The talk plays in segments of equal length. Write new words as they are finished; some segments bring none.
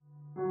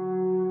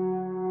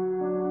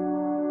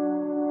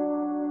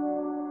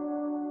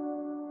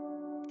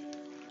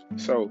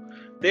So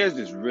there's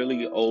this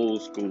really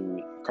old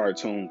school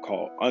cartoon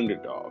called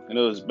Underdog, and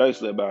it was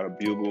basically about a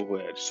bugle who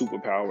had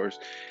superpowers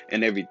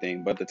and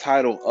everything. But the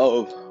title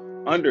of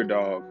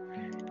Underdog,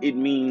 it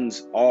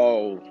means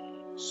all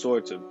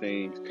sorts of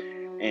things,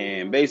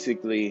 and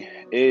basically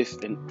it's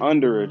an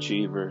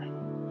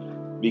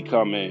underachiever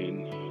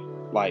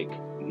becoming like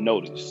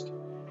noticed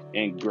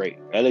and great.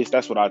 At least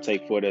that's what I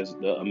take for it as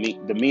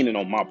the meaning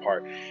on my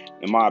part,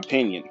 in my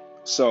opinion.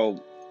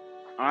 So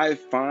I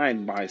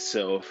find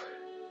myself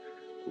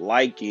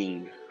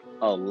liking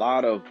a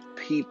lot of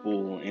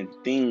people and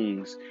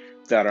things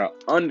that are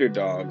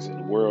underdogs in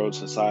the world,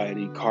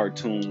 society,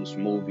 cartoons,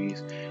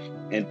 movies,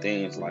 and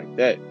things like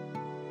that.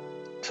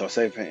 So,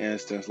 say for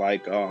instance,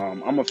 like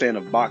I'm a fan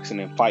of boxing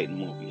and fighting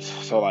movies.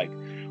 So, like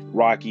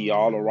Rocky,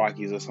 all the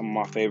Rockies are some of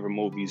my favorite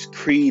movies.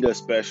 Creed,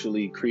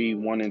 especially Creed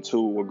 1 and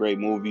 2 were great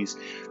movies.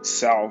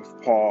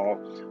 Southpaw,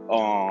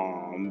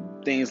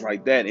 things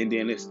like that. And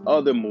then there's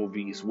other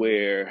movies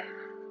where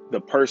the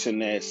person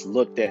that's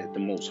looked at the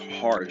most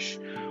harsh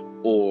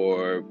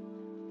or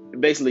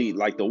basically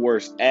like the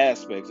worst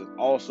aspects is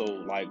also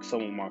like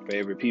some of my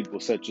favorite people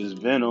such as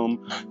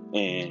Venom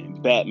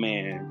and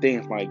Batman,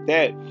 things like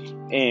that.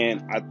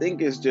 And I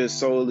think it's just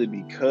solely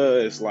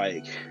because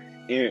like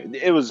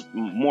it was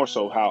more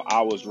so how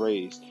I was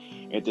raised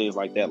and things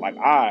like that. Like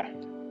I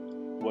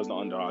was the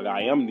underdog.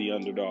 I am the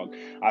underdog.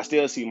 I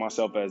still see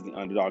myself as the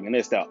underdog. And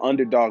it's that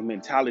underdog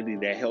mentality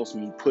that helps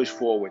me push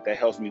forward, that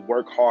helps me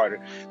work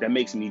harder, that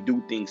makes me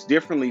do things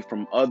differently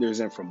from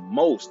others and from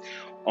most.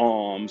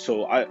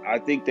 So I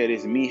think that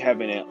it's me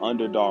having an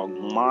underdog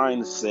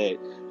mindset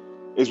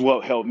is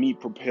what helped me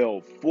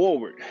propel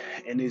forward.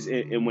 And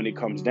when it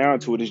comes down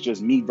to it, it's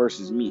just me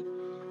versus me.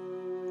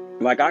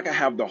 Like I could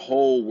have the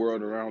whole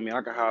world around me.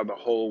 I could have the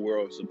whole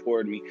world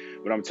supporting me.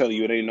 But I'm telling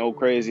you, it ain't no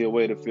crazier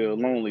way to feel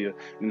lonelier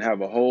than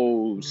have a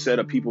whole set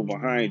of people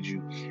behind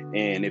you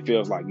and it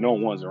feels like no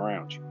one's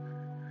around you.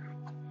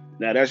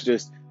 Now that's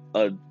just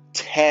a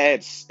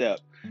tad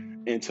step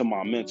into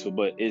my mental,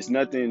 but it's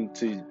nothing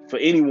to for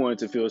anyone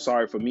to feel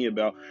sorry for me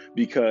about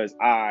because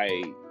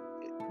I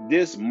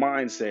this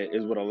mindset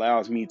is what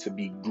allows me to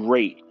be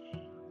great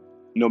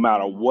no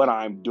matter what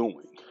I'm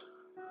doing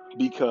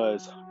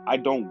because I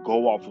don't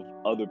go off of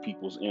other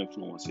people's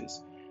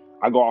influences.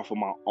 I go off of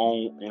my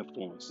own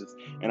influences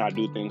and I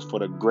do things for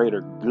the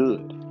greater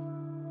good.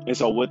 And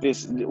so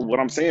what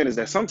I'm saying is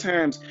that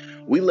sometimes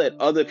we let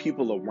other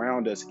people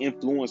around us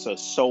influence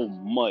us so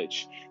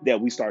much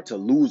that we start to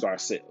lose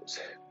ourselves.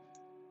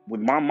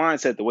 With my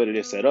mindset, the way that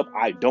it's set up,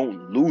 I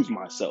don't lose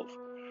myself.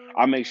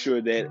 I make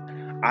sure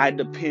that I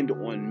depend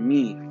on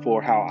me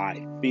for how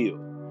I feel.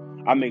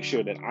 I make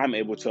sure that I'm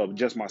able to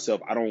adjust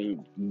myself. I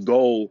don't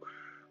go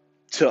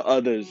to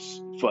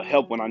others for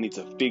help when I need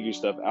to figure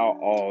stuff out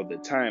all the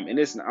time. And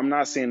I'm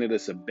not saying that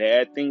it's a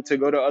bad thing to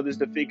go to others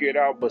to figure it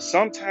out, but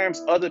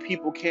sometimes other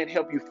people can't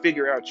help you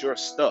figure out your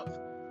stuff.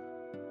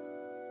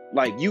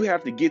 Like you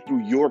have to get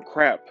through your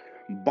crap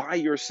by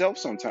yourself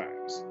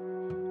sometimes.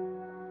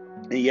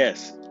 And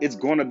yes, it's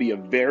going to be a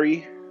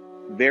very,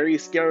 very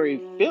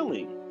scary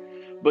feeling.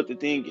 But the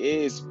thing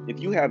is, if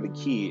you have a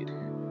kid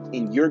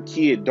and your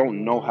kid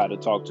don't know how to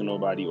talk to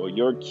nobody or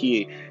your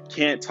kid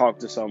can't talk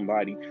to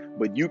somebody,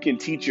 but you can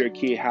teach your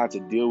kid how to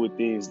deal with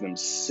things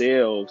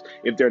themselves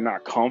if they're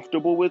not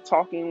comfortable with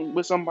talking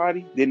with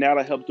somebody, then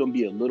that'll help them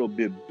be a little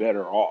bit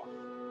better off.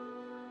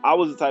 I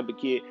was the type of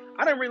kid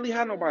I didn't really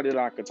have nobody that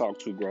I could talk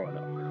to growing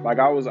up. Like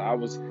I was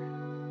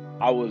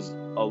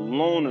a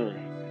loner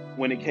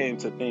when it came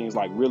to things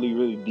like really,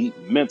 really deep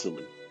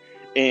mentally.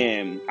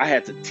 And I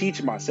had to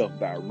teach myself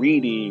by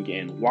reading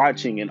and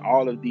watching and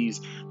all of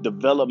these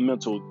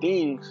developmental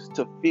things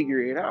to figure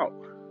it out.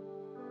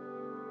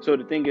 So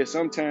the thing is,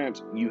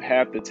 sometimes you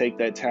have to take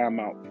that time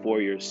out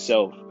for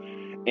yourself,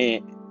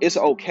 and it's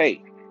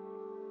okay.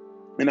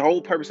 And the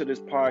whole purpose of this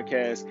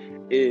podcast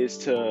is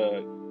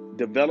to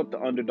develop the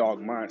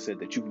underdog mindset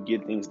that you can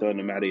get things done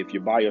no matter if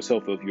you're by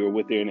yourself or if you're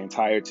with an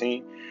entire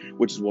team,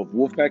 which is what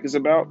Wolfpack is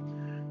about.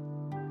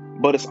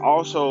 But it's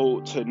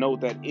also to know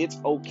that it's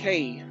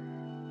okay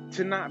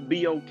to not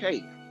be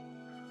okay.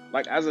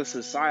 Like as a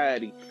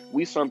society,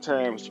 we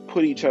sometimes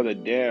put each other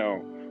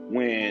down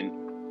when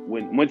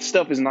when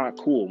stuff is not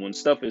cool, when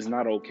stuff is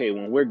not okay,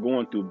 when we're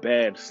going through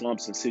bad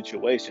slumps and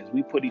situations,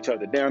 we put each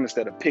other down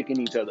instead of picking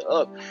each other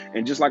up.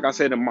 And just like I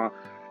said in my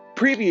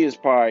previous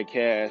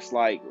podcast,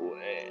 like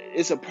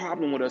it's a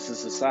problem with us in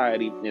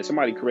society. And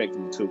somebody corrected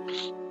me too.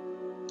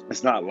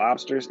 It's not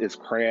lobsters, it's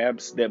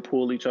crabs that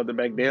pull each other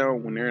back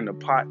down when they're in the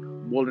pot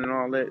boiling and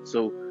all that.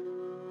 So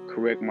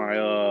correct my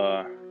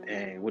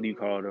dang, what do you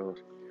call those?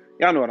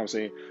 Y'all know what I'm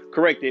saying.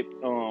 Corrected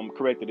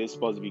it's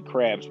supposed to be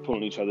crabs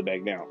pulling each other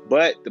back down.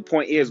 But the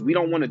point is we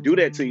don't want to do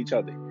that to each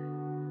other.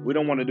 We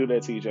don't want to do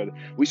that to each other.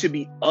 We should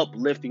be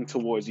uplifting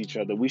towards each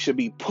other. We should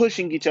be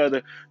pushing each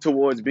other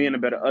towards being a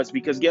better us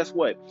because guess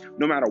what?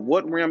 No matter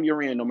what realm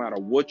you're in, no matter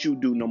what you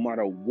do, no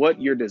matter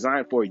what you're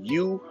designed for,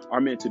 you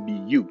are meant to be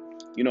you.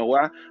 You know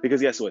why?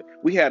 Because guess what?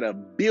 We had a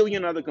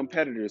billion other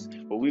competitors,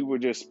 but we were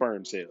just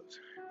sperm cells.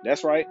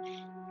 That's right.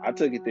 I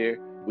took it there.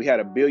 We had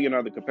a billion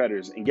other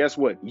competitors. And guess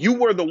what? You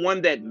were the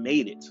one that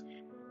made it.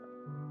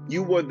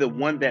 You were the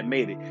one that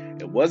made it.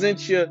 It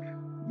wasn't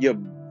your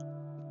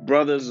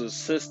brothers or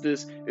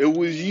sisters. It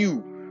was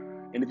you.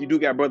 And if you do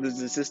got brothers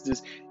and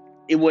sisters,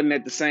 it wasn't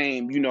at the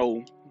same,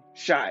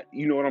 shot.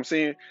 You know what I'm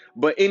saying?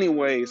 But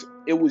anyways,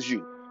 it was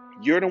you.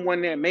 You're the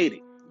one that made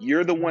it.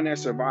 You're the one that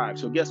survived.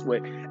 So guess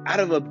what? Out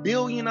of a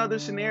billion other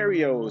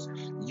scenarios,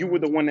 you were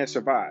the one that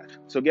survived.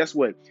 So guess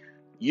what?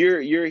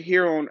 You're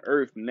here on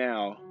Earth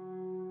now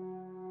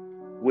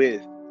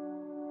with,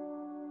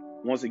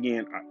 once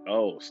again,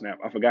 oh snap,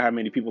 I forgot how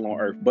many people on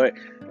Earth, but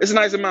it's a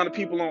nice amount of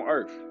people on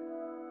Earth.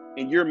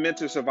 And you're meant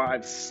to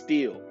survive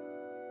still.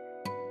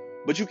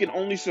 But you can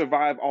only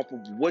survive off of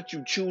what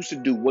you choose to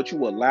do, what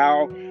you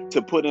allow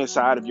to put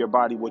inside of your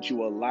body, what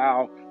you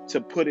allow to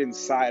put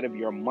inside of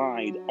your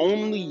mind.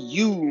 Only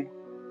you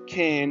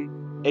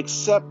can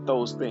accept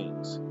those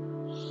things.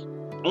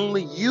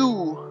 Only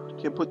you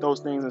can put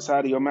those things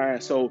inside of your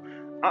mind. So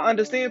I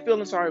understand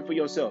feeling sorry for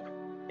yourself.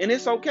 And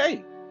it's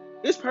okay.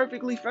 It's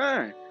perfectly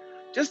fine.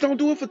 Just don't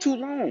do it for too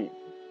long.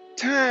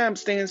 Time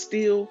stands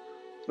still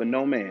for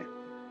no man.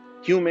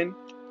 Human,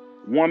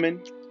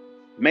 woman,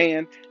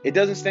 man, it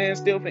doesn't stand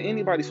still for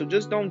anybody. So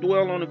just don't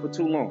dwell on it for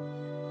too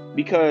long,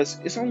 because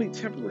it's only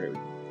temporary.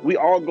 We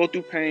all go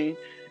through pain,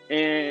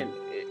 and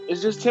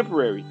it's just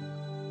temporary.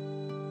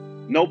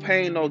 No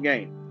pain, no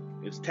gain.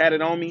 It's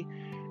tatted on me.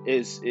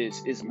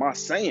 It's my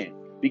saying,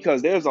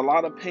 because there's a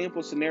lot of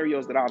painful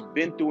scenarios that I've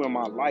been through in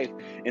my life,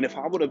 and if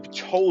I would have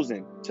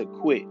chosen to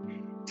quit,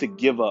 to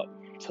give up,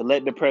 to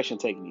let depression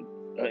take me,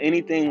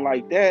 anything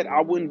like that,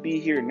 I wouldn't be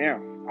here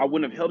now. I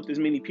wouldn't have helped as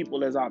many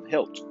people as I've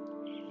helped.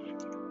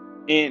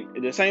 And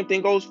the same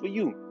thing goes for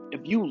you.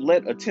 If you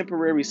let a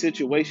temporary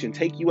situation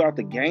take you out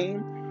the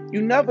game,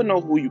 you never know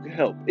who you can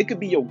help. It could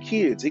be your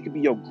kids. It could be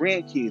your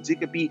grandkids. It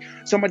could be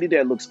somebody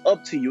that looks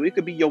up to you. It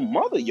could be your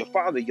mother, your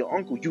father, your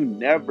uncle. You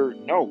never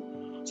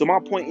know. So my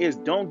point is,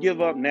 don't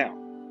give up now.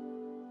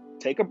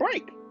 Take a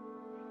break.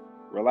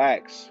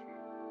 Relax.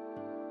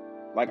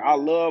 Like, I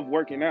love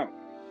working out,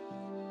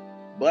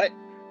 but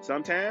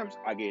sometimes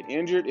I get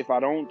injured if I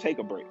don't take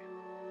a break.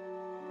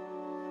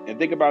 And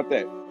think about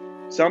that.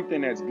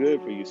 Something that's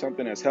good for you,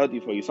 something that's healthy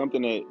for you,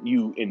 something that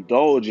you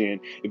indulge in,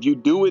 if you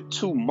do it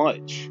too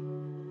much,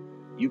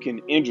 you can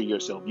injure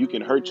yourself, you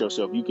can hurt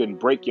yourself, you can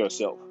break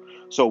yourself.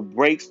 So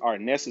breaks are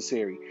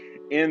necessary.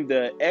 In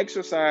the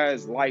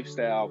exercise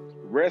lifestyle,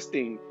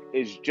 resting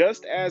is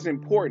just as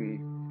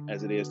important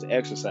as it is to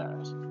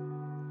exercise.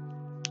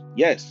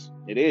 Yes,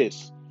 it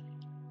is.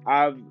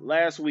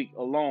 Last week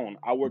alone,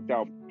 I worked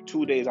out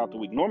 2 days out the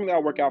week. Normally I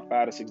work out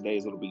 5 to 6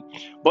 days of the week,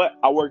 but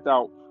I worked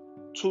out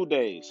 2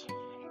 days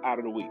out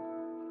of the week.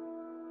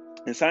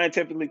 And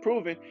scientifically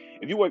proven,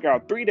 if you work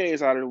out 3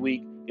 days out of the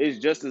week, it's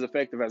just as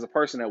effective as a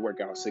person that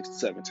work out 6 to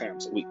 7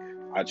 times a week.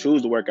 I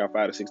choose to work out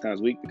 5 to 6 times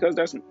a week because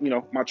that's,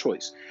 my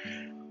choice.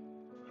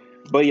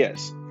 But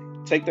yes,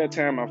 take that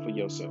time out for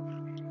yourself.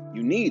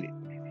 You need it.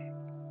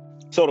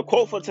 So the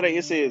quote for today,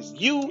 it says,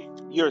 "You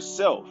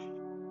yourself,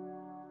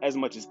 as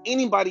much as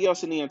anybody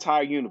else in the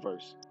entire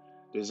universe,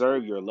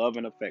 deserve your love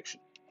and affection."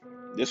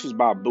 This was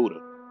by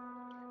Buddha.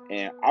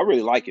 And I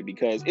really like it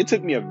because it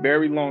took me a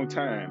very long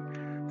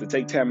time to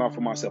take time out for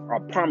myself. I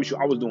promise you,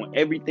 I was doing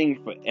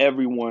everything for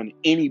everyone,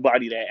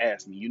 anybody that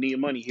asked me. You need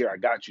money? Here, I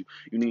got you.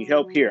 You need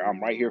help? Here, I'm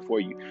right here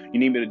for you. You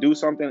need me to do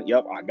something?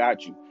 Yep, I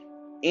got you.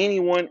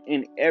 Anyone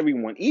and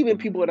everyone, even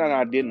people that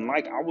I didn't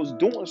like, I was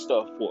doing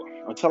stuff for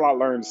until I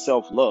learned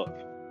self-love.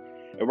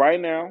 And right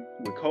now,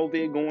 with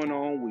COVID going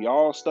on, we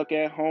all stuck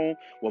at home.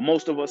 Well,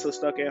 most of us are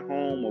stuck at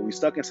home, or we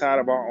stuck inside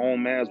of our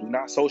own minds. We're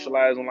not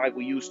socializing like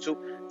we used to.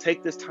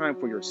 Take this time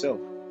for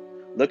yourself.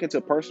 Look into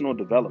personal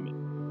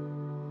development.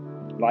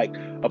 Like,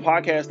 a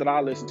podcast that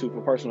I listen to for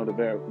personal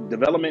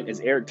development is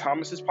Eric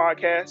Thomas's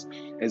podcast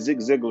and Zig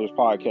Ziglar's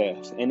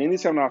podcast. And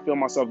anytime I feel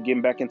myself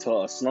getting back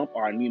into a slump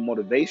or I need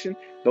motivation,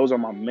 those are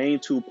my main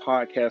 2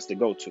 podcasts to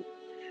go to.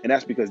 And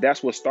that's because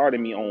that's what started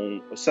me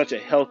on such a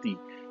healthy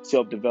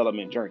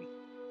self-development journey.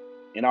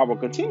 And I will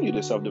continue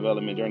the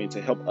self-development journey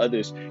to help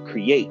others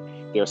create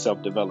their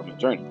self-development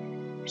journey.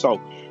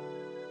 So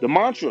the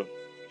mantra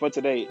for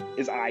today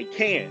is I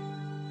can,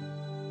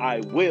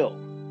 I will,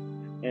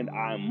 and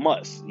I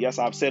must. Yes,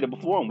 I've said it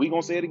before, and we're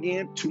going to say it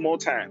again 2 more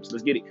times.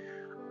 Let's get it.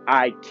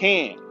 I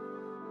can,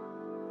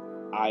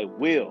 I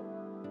will,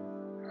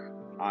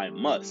 I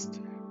must.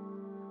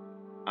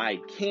 I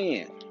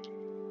can,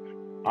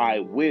 I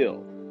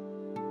will,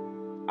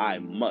 I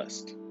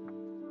must.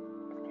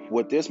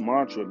 What this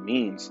mantra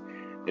means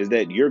is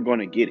that you're going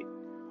to get it.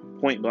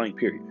 Point blank,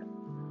 period.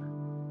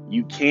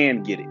 You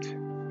can get it,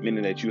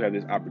 meaning that you have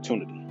this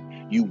opportunity.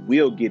 You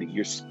will get it.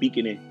 You're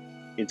speaking it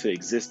into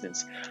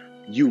existence.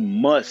 You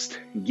must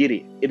get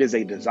it. It is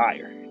a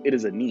desire. It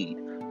is a need.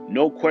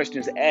 No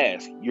questions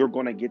asked. You're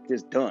going to get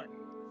this done.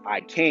 I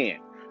can.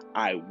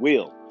 I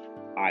will.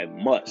 I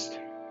must.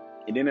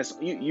 And then it's,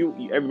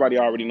 everybody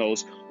already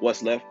knows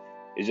what's left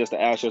is just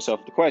to ask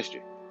yourself the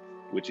question,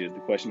 which is the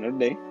question of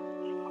the day.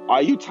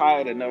 Are you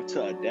tired enough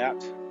to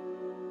adapt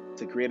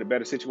to create a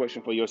better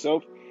situation for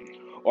yourself?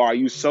 Or are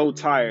you so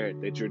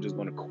tired that you're just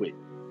going to quit?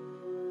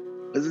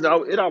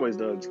 It always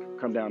does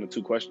come down to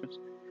two questions.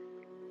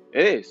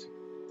 It is.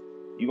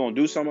 You going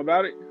to do something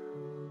about it,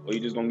 or you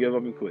just going to give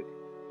up and quit?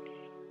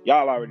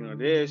 Y'all already know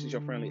this. It's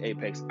your friendly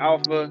Apex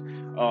Alpha.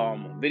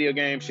 Video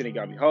game, Shitty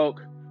Got Me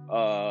Hulk.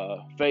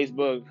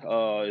 Facebook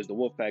is the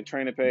Wolfpack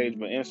training page,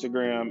 but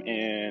Instagram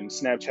and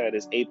Snapchat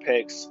is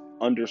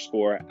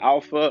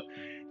Apex_Alpha.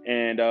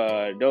 And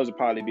those would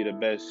probably be the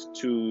best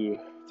two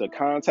to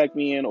contact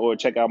me in, or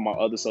check out my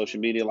other social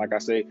media. Like I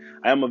say,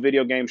 I am a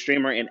video game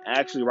streamer, and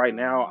actually right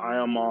now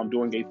I am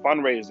doing a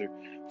fundraiser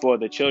for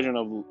the children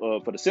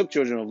of for the sick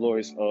children of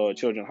Lori's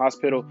Children's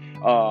Hospital.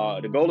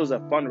 The goal is a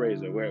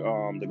fundraiser where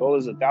the goal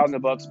is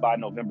 $1,000 by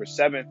November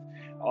 7th.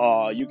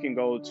 You can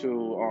go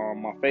to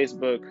my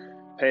Facebook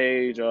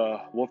page,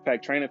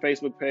 Wolfpack Training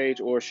Facebook page,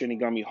 or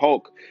Shinigami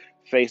Hulk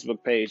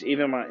Facebook page,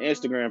 even my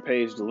Instagram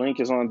page. The link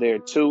is on there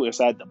too,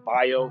 inside the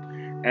bio,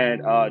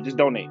 and just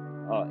donate.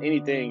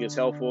 Anything is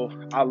helpful.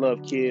 I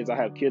love kids. I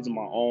have kids of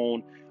my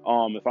own.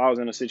 If I was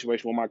in a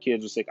situation where my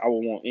kids were sick, I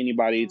would want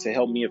anybody to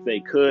help me if they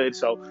could.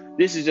 So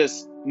this is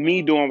just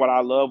me doing what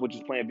I love, which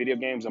is playing video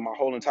games, and my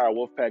whole entire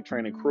Wolfpack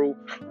training crew.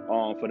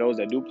 For those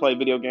that do play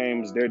video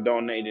games, they're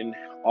donating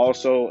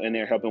also, and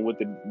they're helping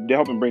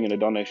bring in the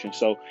donation.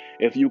 So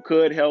if you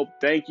could help,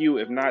 thank you.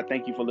 If not,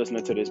 thank you for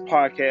listening to this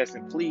podcast,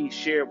 and please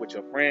share it with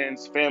your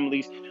friends,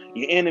 families,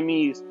 your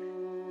enemies,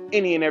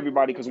 any and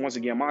everybody, because once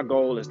again, my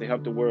goal is to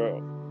help the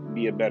world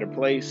be a better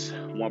place,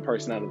 one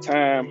person at a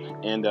time.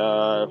 And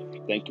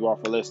thank you all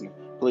for listening.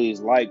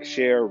 Please like,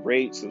 share,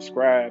 rate,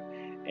 subscribe,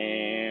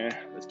 and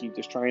let's keep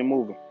this train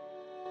moving.